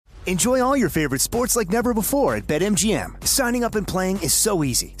Enjoy all your favorite sports like never before at BetMGM. Signing up and playing is so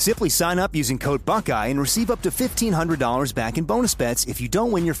easy. Simply sign up using code Buckeye and receive up to $1,500 back in bonus bets if you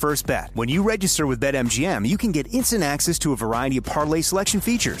don't win your first bet. When you register with BetMGM, you can get instant access to a variety of parlay selection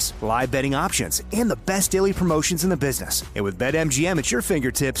features, live betting options, and the best daily promotions in the business. And with BetMGM at your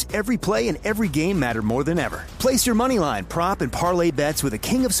fingertips, every play and every game matter more than ever. Place your moneyline, prop, and parlay bets with the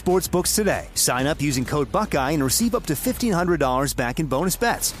king of sportsbooks today. Sign up using code Buckeye and receive up to $1,500 back in bonus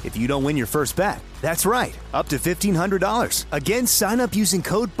bets if you don't win your first bet. That's right, up to $1,500. Again, sign up using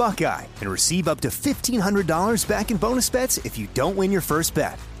code Buckeye and receive up to $1,500 back in bonus bets if you don't win your first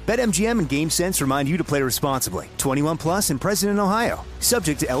bet. BetMGM and GameSense remind you to play responsibly. 21 plus and present in Ohio.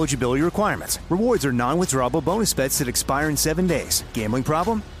 Subject to eligibility requirements. Rewards are non-withdrawable bonus bets that expire in 7 days. Gambling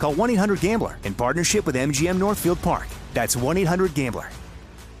problem? Call 1-800-GAMBLER in partnership with MGM Northfield Park. That's 1-800-GAMBLER.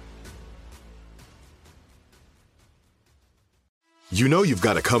 You know you've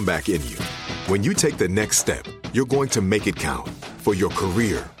got a comeback in you. When you take the next step, you're going to make it count. For your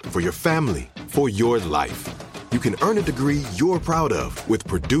career, for your family, for your life. You can earn a degree you're proud of with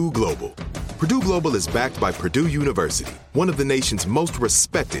Purdue Global. Purdue Global is backed by Purdue University, one of the nation's most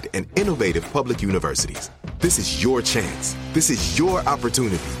respected and innovative public universities. This is your chance. This is your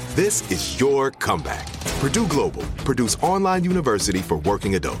opportunity. This is your comeback. Purdue Global, Purdue's online university for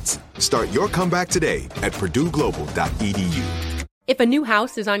working adults. Start your comeback today at purdueglobal.edu. If a new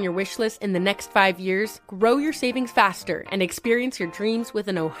house is on your wish list in the next 5 years, grow your savings faster and experience your dreams with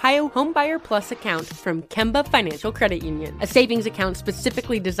an Ohio Homebuyer Plus account from Kemba Financial Credit Union. A savings account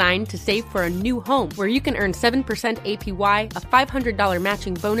specifically designed to save for a new home where you can earn 7% APY, a $500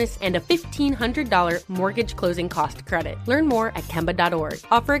 matching bonus, and a $1,500 mortgage closing cost credit. Learn more at Kemba.org.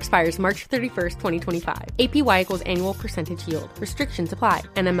 Offer expires March 31st, 2025. APY equals annual percentage yield. Restrictions apply.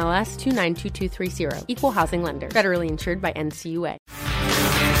 NMLS 292230. Equal housing lender. Federally insured by NCUA.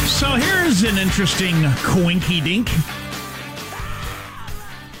 So here's an interesting coinky-dink.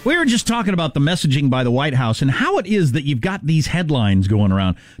 We were just talking about the messaging by the White House and how it is that you've got these headlines going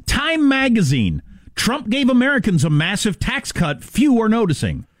around. Time magazine, Trump gave Americans a massive tax cut few are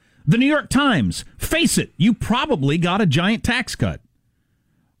noticing. The New York Times, face it, you probably got a giant tax cut.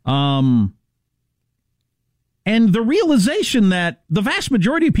 And the realization that the vast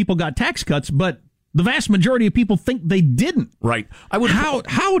majority of people got tax cuts, but the vast majority of people think they didn't. Right. How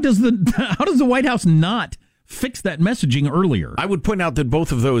does the White House not fix that messaging earlier? I would point out that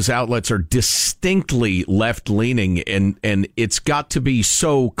both of those outlets are distinctly left-leaning, and it's got to be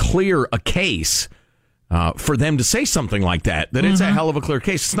so clear a case for them to say something like that it's a hell of a clear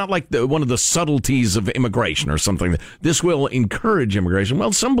case. It's not like one of the subtleties of immigration or something. This will encourage immigration.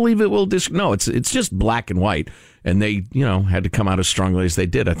 Well, some believe it will. No, it's just black and white. And they, had to come out as strongly as they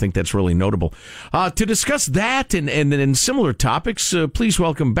did. I think that's really notable. To discuss that and similar topics, please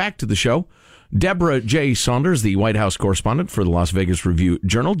welcome back to the show Deborah J. Saunders, the White House correspondent for the Las Vegas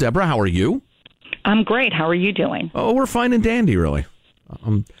Review-Journal. Deborah, how are you? I'm great. How are you doing? Oh, we're fine and dandy, really.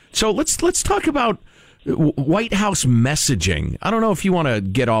 So let's talk about White House messaging. I don't know if you want to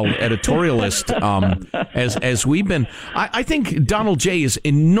get all editorialist as we've been. I think Donald J. is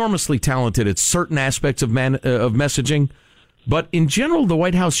enormously talented at certain aspects of messaging, but in general, the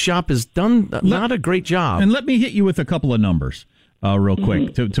White House shop has done not a great job. And let me hit you with a couple of numbers real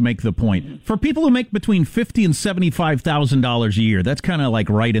quick to make the point. For people who make between $50,000 and $75,000 a year, that's kind of like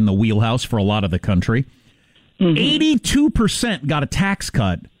right in the wheelhouse for a lot of the country. 82% got a tax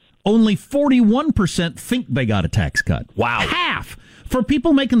cut. Only 41% think they got a tax cut. Wow. Half. For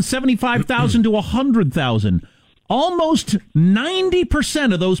people making $75,000 to $100,000, almost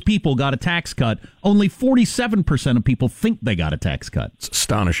 90% of those people got a tax cut. Only 47% of people think they got a tax cut. It's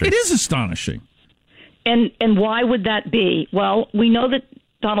astonishing. It is astonishing. And why would that be? Well, we know that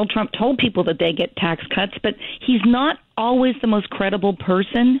Donald Trump told people that they get tax cuts, but he's not always the most credible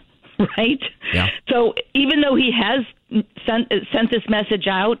person, right? Yeah. So even though he has sent this message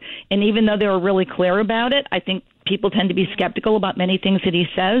out, and even though they were really clear about it, I think people tend to be skeptical about many things that he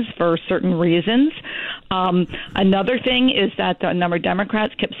says for certain reasons. Another thing is that a number of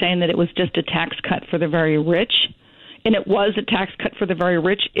Democrats kept saying that it was just a tax cut for the very rich. And it was a tax cut for the very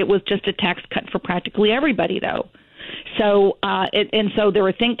rich. It was just a tax cut for practically everybody, though. So, so there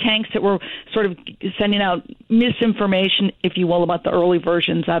were think tanks that were sort of sending out misinformation, if you will, about the early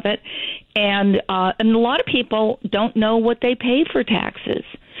versions of it. And a lot of people don't know what they pay for taxes.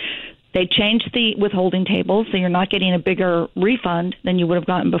 They changed the withholding tables, so you're not getting a bigger refund than you would have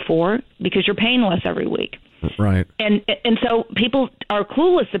gotten before because you're paying less every week. Right. And so people are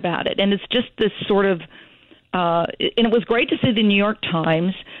clueless about it, and it's just this sort of and it was great to see the New York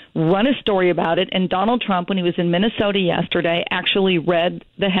Times run a story about it. And Donald Trump, when he was in Minnesota yesterday, actually read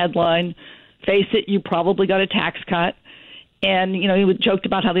the headline, "Face it, you probably got a tax cut." And, he joked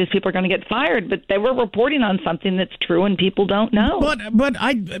about how these people are going to get fired, but they were reporting on something that's true and people don't know. But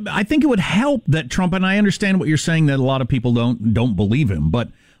I think it would help that Trump, and I understand what you're saying, that a lot of people don't believe him, but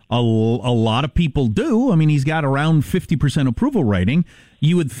a lot of people do. I mean, he's got around 50% approval rating.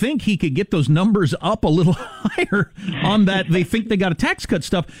 You would think he could get those numbers up a little higher on that. They think they got a tax cut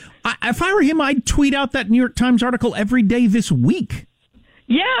stuff. If I were him, I'd tweet out that New York Times article every day this week.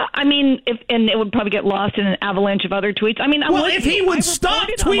 Yeah, I mean, and it would probably get lost in an avalanche of other tweets. I mean, if he would stop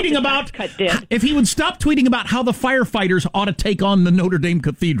tweeting about how the firefighters ought to take on the Notre Dame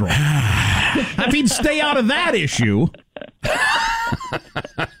Cathedral, if he'd stay out of that issue.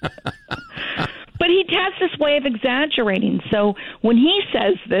 But he has this way of exaggerating. So when he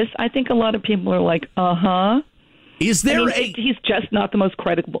says this, I think a lot of people are like, uh-huh. Is there he's just not the most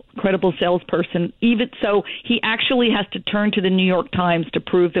credible salesperson. Even so, he actually has to turn to the New York Times to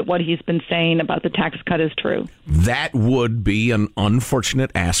prove that what he's been saying about the tax cut is true. That would be an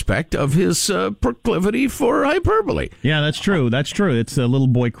unfortunate aspect of his proclivity for hyperbole. Yeah, that's true. That's true. It's a little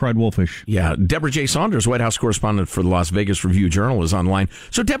boy cried wolfish. Yeah, Deborah J. Saunders, White House correspondent for the Las Vegas Review-Journal, is online.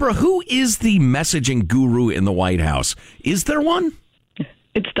 So, Deborah, who is the messaging guru in the White House? Is there one?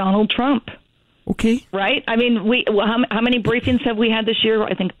 It's Donald Trump. Okay. Right? I mean, how many briefings have we had this year?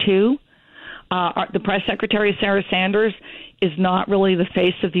 I think 2. The press secretary, Sarah Sanders, is not really the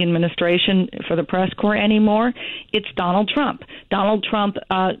face of the administration for the press corps anymore. It's Donald Trump. Donald Trump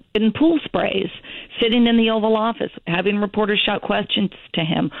in pool sprays, sitting in the Oval Office, having reporters shout questions to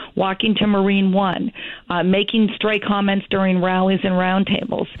him, walking to Marine One, making stray comments during rallies and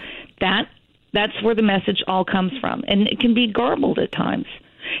roundtables. That's where the message all comes from. And it can be garbled at times.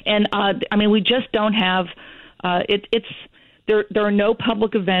 And we just don't have. There are no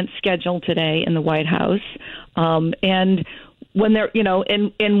public events scheduled today in the White House, and when they're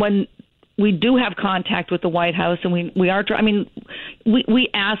and when we do have contact with the White House, and we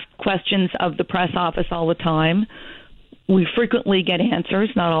ask questions of the press office all the time. We frequently get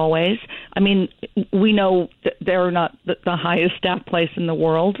answers, not always. I mean, we know that they're not the highest staff place in the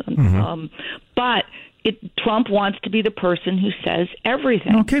world, but. Trump wants to be the person who says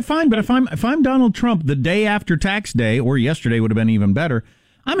everything. Okay, fine, but if I'm Donald Trump, the day after tax day, or yesterday would have been even better,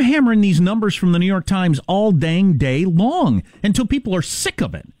 I'm hammering these numbers from the New York Times all dang day long until people are sick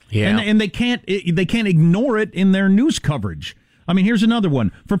of it. Yeah. And they can't ignore it in their news coverage. I mean, here's another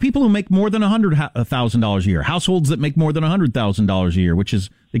one. For people who make more than $100,000 a year, households that make more than $100,000 a year, which is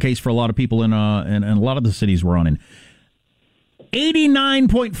the case for a lot of people in a lot of the cities we're on in,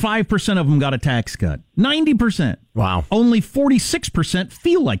 89.5% of them got a tax cut. 90%. Wow. Only 46%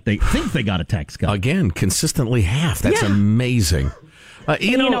 feel like they think they got a tax cut. Again, consistently half. That's amazing.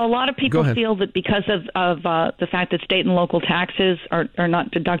 A lot of people feel that because of the fact that state and local taxes are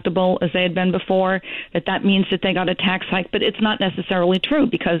not deductible as they had been before, that means that they got a tax hike. But it's not necessarily true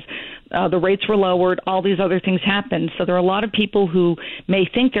because the rates were lowered. All these other things happened. So there are a lot of people who may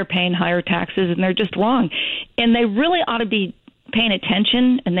think they're paying higher taxes and they're just wrong. And they really ought to be paying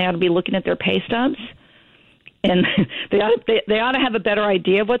attention, and they ought to be looking at their pay stubs, and they ought to have a better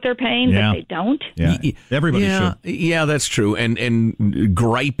idea of what they're paying, but they don't. Yeah, everybody should. Yeah, that's true. And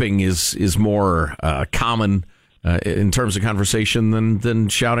griping is more common in terms of conversation than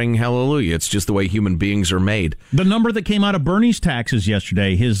shouting hallelujah. It's just the way human beings are made. The number that came out of Bernie's taxes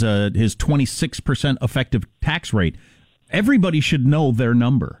yesterday, his 26% effective tax rate. Everybody should know their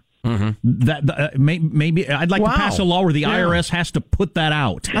number. Mm-hmm. Maybe I'd like to pass a law where the IRS has to put that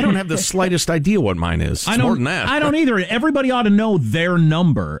out. I don't have the slightest idea what mine is. It's more than that. I don't either. Everybody ought to know their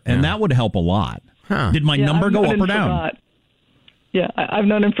number, and that would help a lot. Huh. Did my number go up or down? Yeah, I've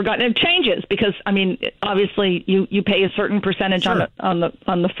known and forgotten. It changes because obviously you pay a certain percentage on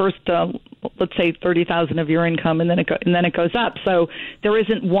the first let's say 30,000 of your income, and then it goes up. So there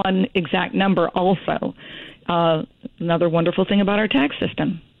isn't one exact number. Also, another wonderful thing about our tax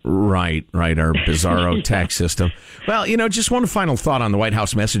system. Right, our bizarro tax system. Well, just one final thought on the White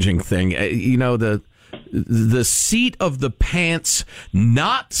House messaging thing. The seat of the pants,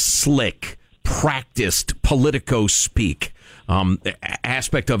 not slick, practiced Politico speak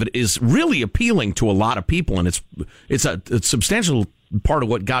aspect of it is really appealing to a lot of people, and it's a substantial part of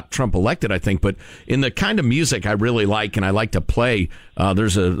what got Trump elected, I think. But in the kind of music I really like and I like to play,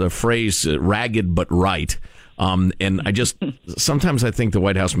 there's a phrase, ragged but right. And sometimes I think the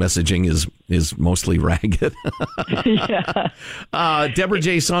White House messaging is mostly ragged. Deborah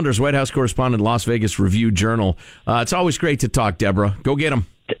J. Saunders, White House correspondent, Las Vegas Review-Journal. It's always great to talk, Deborah. Go get them.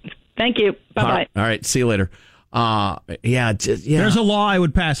 Thank you. Bye-bye. All right. See you later. Yeah. There's a law I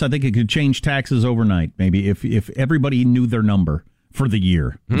would pass. I think it could change taxes overnight. Maybe if everybody knew their number for the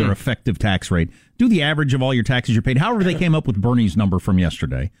year, their effective tax rate. Do the average of all your taxes you're paid. However they came up with Bernie's number from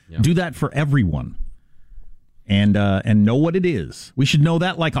yesterday. Yep. Do that for everyone. And know what it is. We should know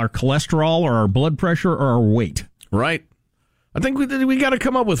that like our cholesterol or our blood pressure or our weight. Right. I think we got to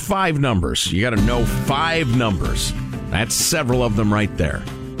come up with 5 numbers. You got to know 5 numbers. That's several of them right there.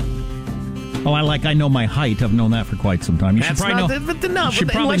 Oh, I know my height. I've known that for quite some time. You should probably know.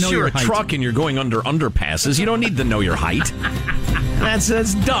 Unless you're a height. Truck and you're going under underpasses, you don't need to know your height.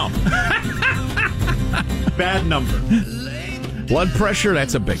 That's dumb. Bad number. Blood pressure,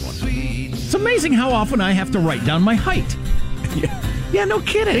 that's a big one. It's amazing how often I have to write down my height. Yeah, no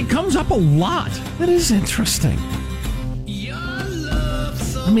kidding. It comes up a lot. That is interesting.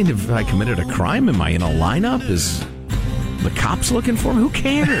 I mean, if I committed a crime, am I in a lineup? Is the cops looking for me? Who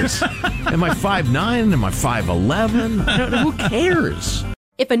cares? Am I 5'9"? Am I 5'11"? Who cares?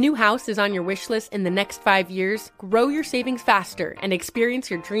 If a new house is on your wish list in the next 5 years, grow your savings faster and experience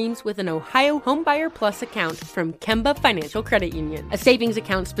your dreams with an Ohio Homebuyer Plus account from Kemba Financial Credit Union. A savings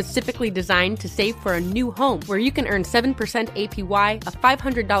account specifically designed to save for a new home where you can earn 7% APY,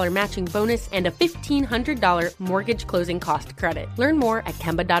 a $500 matching bonus, and a $1,500 mortgage closing cost credit. Learn more at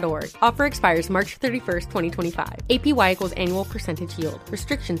Kemba.org. Offer expires March 31st, 2025. APY equals annual percentage yield.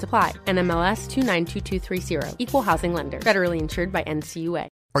 Restrictions apply. NMLS 292230. Equal housing lender. Federally insured by NCUA.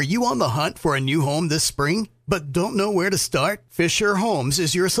 Are you on the hunt for a new home this spring, but don't know where to start? Fisher Homes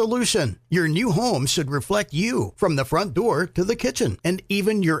is your solution. Your new home should reflect you, from the front door to the kitchen, and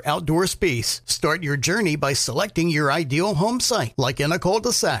even your outdoor space. Start your journey by selecting your ideal home site, like in a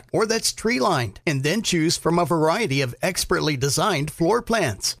cul-de-sac or that's tree-lined, and then choose from a variety of expertly designed floor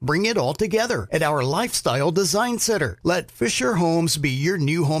plans. Bring it all together at our Lifestyle Design Center. Let Fisher Homes be your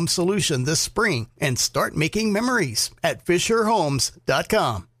new home solution this spring and start making memories at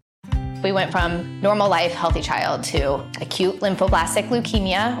FisherHomes.com. We went from normal life, healthy child to acute lymphoblastic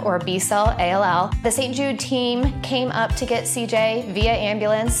leukemia, or B-cell ALL. The St. Jude team came up to get CJ via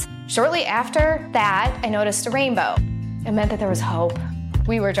ambulance. Shortly after that, I noticed a rainbow. It meant that there was hope.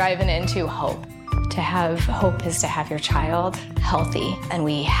 We were driving into hope. To have hope is to have your child healthy, and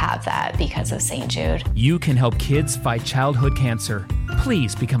we have that because of St. Jude. You can help kids fight childhood cancer.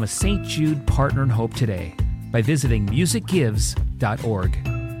 Please become a St. Jude Partner in Hope today by visiting musicgives.org.